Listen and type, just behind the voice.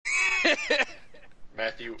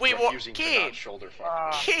Matthew, We refusing to Kid. not shoulder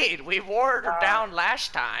fuck. Kid, we wore her down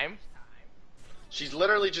last time. She's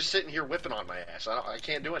literally just sitting here whipping on my ass. I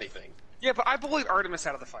can't do anything. Yeah, but I bullied Artemis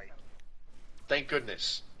out of the fight. Thank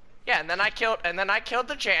goodness. Yeah, and then I killed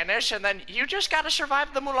the Janice, and then you just gotta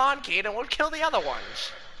survive the Mulan, Kid, and we'll kill the other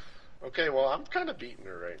ones. Okay, well, I'm kind of beating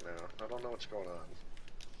her right now. I don't know what's going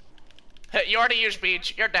on. You already used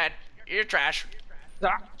Beach. You're dead. You're trash.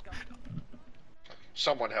 Ah,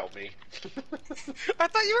 Someone help me. I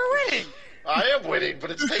thought you were winning! I am winning, but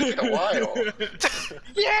it's taking a while.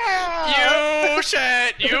 Yeah!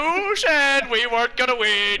 You said we weren't gonna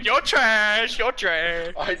win. You're trash. You're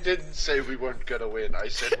trash. I didn't say we weren't gonna win. I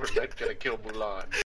said we're not gonna kill Mulan.